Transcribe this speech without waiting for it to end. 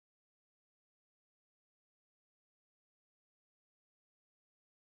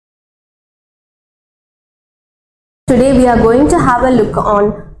Today we are going to have a look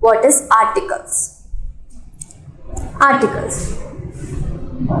on what is articles. Articles.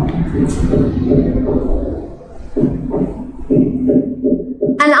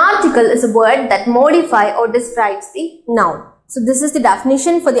 An article is a word that modifies or describes the noun. So this is the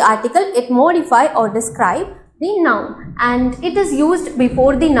definition for the article. It modifies or describes the noun, and it is used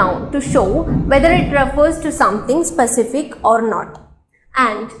before the noun to show whether it refers to something specific or not.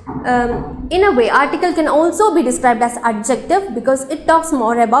 And in a way, article can also be described as adjective because it talks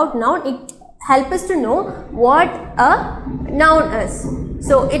more about noun. It helps us to know what a noun is.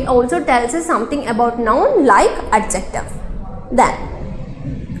 So it also tells us something about noun like adjective. Then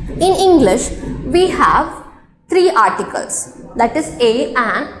in English we have three articles, that is a,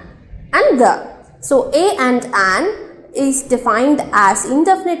 an and the. So a and an is defined as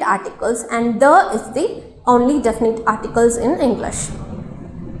indefinite articles and the is the only definite articles in English.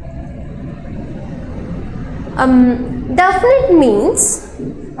 Definite means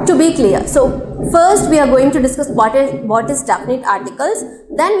to be clear. So first we are going to discuss what is definite articles,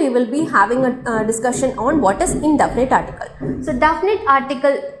 then we will be having a discussion on what is indefinite article. So definite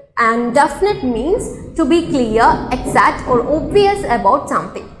article and definite means to be clear, exact or obvious about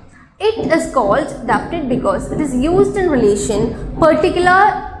something. It is called definite because it is used in relation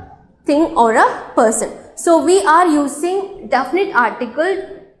particular thing or a person. So we are using definite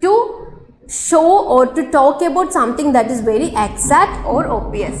article to show or to talk about something that is very exact or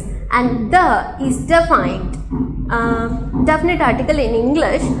obvious, and the is defined definite article in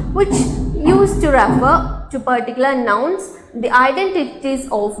English which used to refer to particular nouns, the identities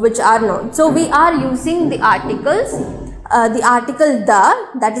of which are known. So we are using the articles, the article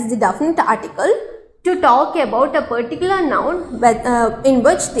the, that is the definite article, to talk about a particular noun in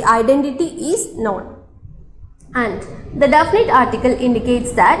which the identity is known. And the definite article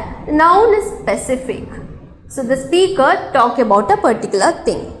indicates that the noun is specific. So the speaker talk about a particular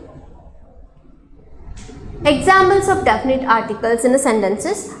thing. Examples of definite articles in a sentence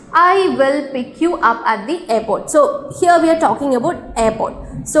is I will pick you up at the airport. So here we are talking about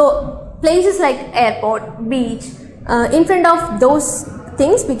airport. So places like airport, beach, in front of those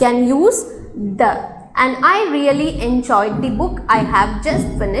things we can use the. And I really enjoyed the book I have just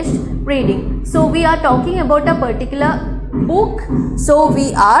finished reading. So we are talking about a particular book. So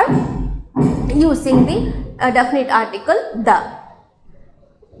we are using the definite article the.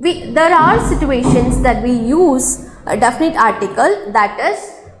 There are situations that we use a definite article, that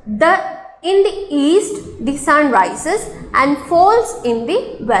is in the east the sun rises and falls in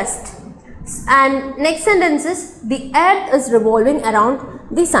the west. And next sentence is the earth is revolving around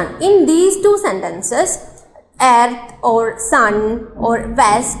the sun. In these two sentences, earth or sun or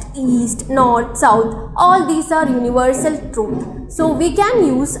west, east, north, south, all these are universal truth. So we can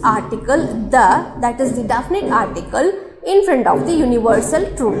use article the, that is the definite article, in front of the universal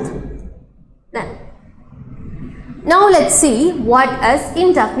truth. Then now let's see what is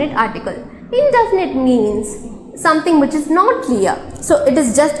indefinite article. Indefinite means something which is not clear. So it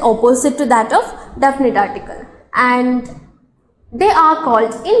is just opposite to that of definite article, and they are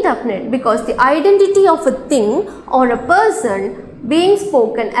called indefinite because the identity of a thing or a person being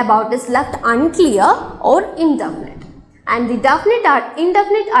spoken about is left unclear or indefinite. And the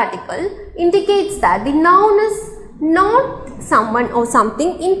indefinite article indicates that the noun is not someone or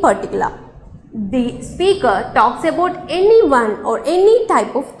something in particular. The speaker talks about anyone or any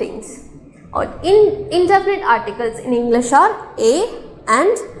type of things. Or indefinite articles in English are a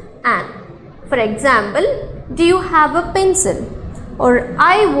and an. For example, do you have a pencil? Or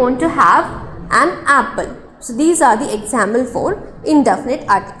I want to have an apple. So these are the example for indefinite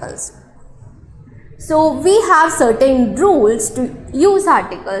articles. So we have certain rules to use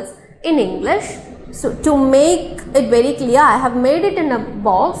articles in English. So to make it very clear, I have made it in a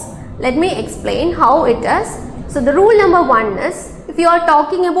box. Let me explain how it is. So the rule number 1 is, if you are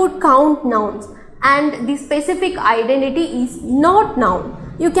talking about count nouns and the specific identity is not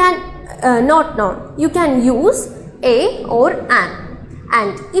noun, you can you can use a or an.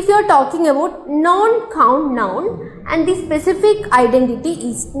 And if you are talking about non-count noun and the specific identity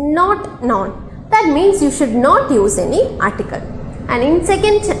is not noun, that means you should not use any article. And in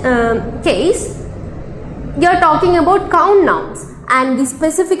second case, you are talking about count nouns and the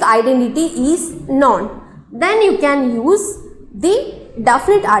specific identity is noun, then you can use the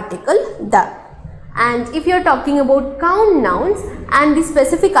definite article the. And if you are talking about count nouns and the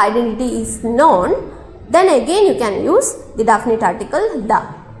specific identity is noun, then again you can use the definite article the.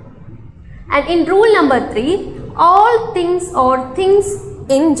 And in rule number 3, all things or things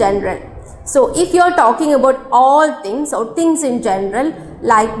in general. So if you are talking about all things or things in general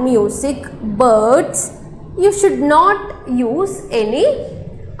like music, birds, you should not use any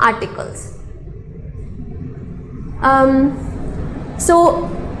articles.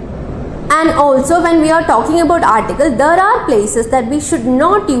 And also when we are talking about article, there are places that we should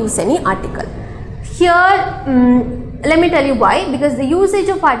not use any article. Here, let me tell you why. Because the usage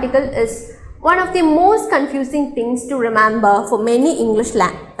of article is one of the most confusing things to remember for many English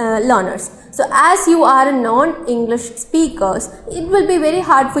learners. So as you are non-English speakers, it will be very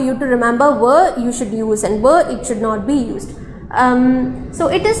hard for you to remember where you should use and where it should not be used. So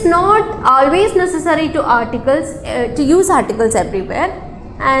it is not always necessary to use articles everywhere.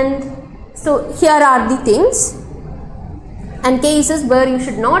 And so here are the things and cases where you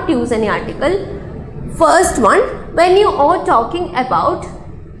should not use any article. First one, when you are talking about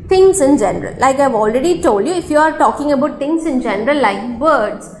things in general, like I have already told you, if you are talking about things in general like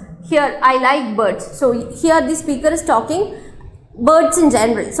birds, here I like birds. So here the speaker is talking birds in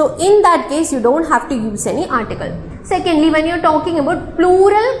general. So in that case, you don't have to use any article. Secondly, when you are talking about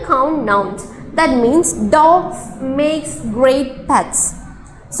plural count nouns, that means dogs makes great pets.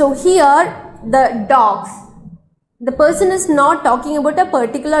 So here the dogs, the person is not talking about a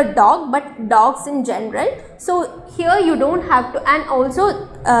particular dog but dogs in general. So here you don't have to, and also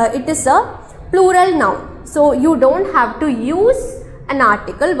it is a plural noun. So you don't have to use an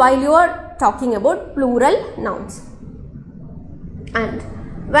article while you are talking about plural nouns. And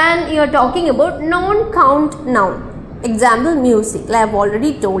when you are talking about non-count noun, example music, like I have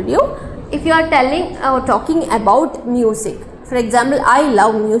already told you, if you are telling or talking about music, for example, I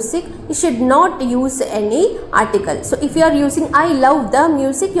love music, you should not use any article. So if you are using I love the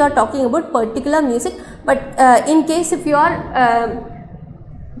music, you are talking about particular music. But in case if you are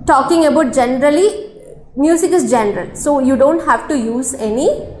talking about generally, music is general. So you don't have to use any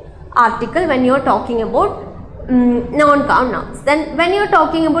article when you are talking about non-count nouns. Then when you are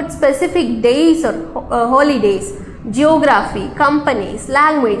talking about specific days or holidays, geography, companies,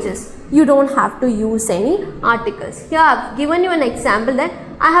 languages, you don't have to use any articles. Here I have given you an example that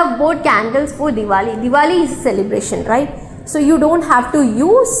I have bought candles for Diwali. Diwali is a celebration, right? So you don't have to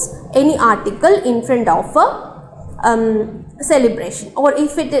use any article in front of a celebration. Or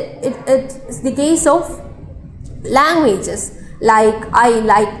if it's the case of languages, like I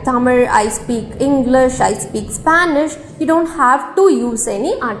like Tamil, I speak English, I speak Spanish, you don't have to use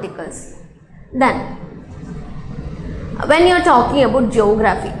any articles. Then when you are talking about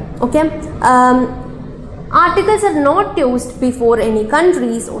geography, okay, articles are not used before any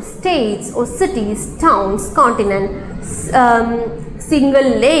countries or states or cities, towns, continents, single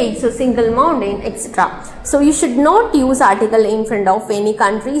lakes or single mountain, etc. So you should not use article in front of any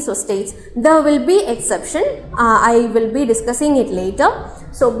countries or states. There will be exception. I will be discussing it later.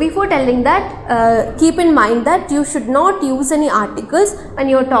 So before telling that, keep in mind that you should not use any articles when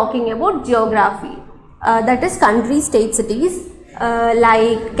you are talking about geography. That is countries, states, cities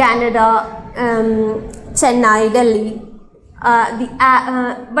like Canada, Chennai, Delhi.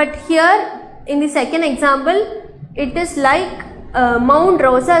 But here in the second example, it is like Mount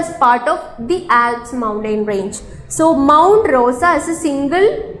Rosa is part of the Alps mountain range. So Mount Rosa is a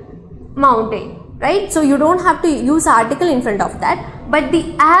single mountain, right? So you don't have to use article in front of that. But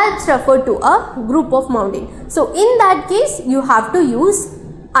the Alps refer to a group of mountains. So in that case, you have to use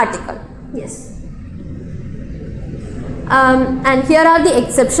article. Yes. And here are the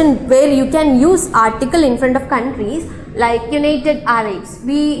exceptions where you can use article in front of countries like United Arabs.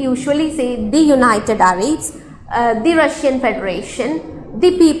 We usually say the United Arabs, the Russian Federation,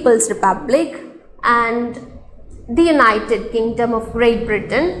 the People's Republic, and the United Kingdom of Great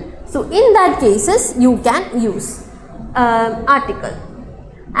Britain. So in that cases you can use article.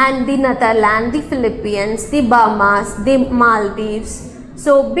 And the Netherlands, the Philippines, the Bahamas, the Maldives.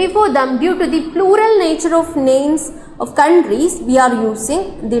 So before them, due to the plural nature of names of countries, we are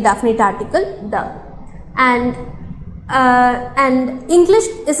using the definite article the. And English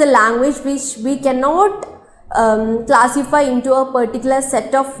is a language which we cannot classify into a particular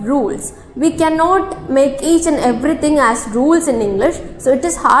set of rules. We cannot make each and everything as rules in English. So it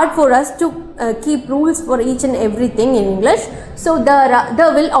is hard for us to keep rules for each and everything in English. So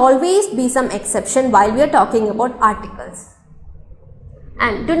there will always be some exception while we are talking about articles.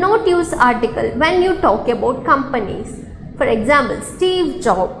 And do not use article when you talk about companies. For example, Steve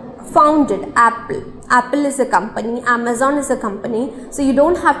Jobs founded Apple. Apple is a company, Amazon is a company. So you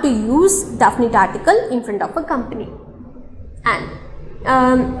don't have to use definite article in front of a company.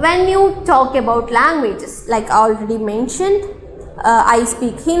 And when you talk about languages, like I already mentioned, I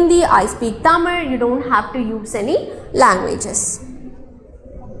speak Hindi, I speak Tamil, you don't have to use any languages.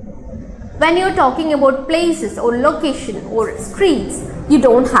 When you are talking about places or location or streets, you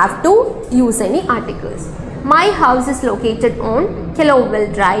don't have to use any articles. My house is located on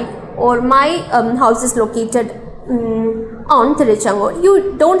Killoville Drive, or my house is located on Tiruchengood.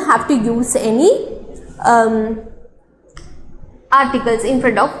 You don't have to use any articles in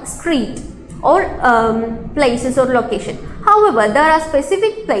front of street or places or location. However, there are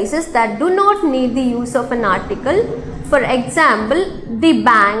specific places that do not need the use of an article. For example, the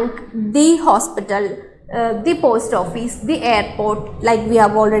bank, the hospital, the post office, the airport, like we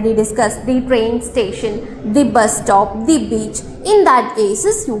have already discussed, the train station, the bus stop, the beach. In that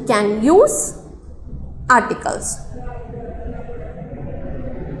cases, you can use articles.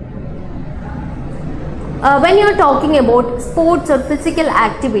 When you are talking about sports or physical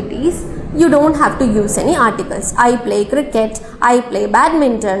activities, you don't have to use any articles. I play cricket, I play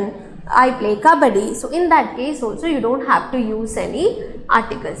badminton, I play kabaddi. So in that case also you don't have to use any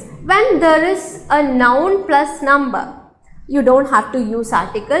articles. When there is a noun plus number, you don't have to use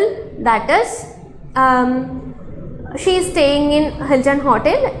article. That is, she is staying in Hilton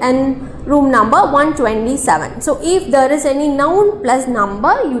Hotel and room number 127. So if there is any noun plus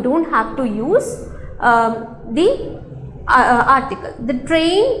number, you don't have to use the article. The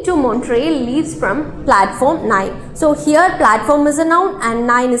train to Montreal leaves from platform 9. So here platform is a noun and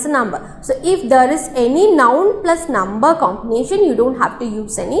 9 is a number. So if there is any noun plus number combination, you don't have to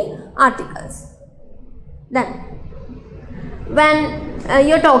use any articles. Then when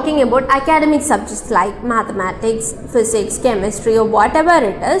you are talking about academic subjects like mathematics, physics, chemistry, or whatever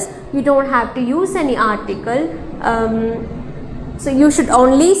it is, you don't have to use any article. So you should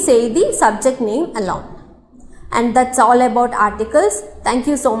only say the subject name alone. And that's all about articles. Thank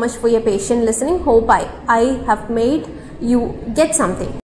you so much for your patient listening. Hope I have made you get something.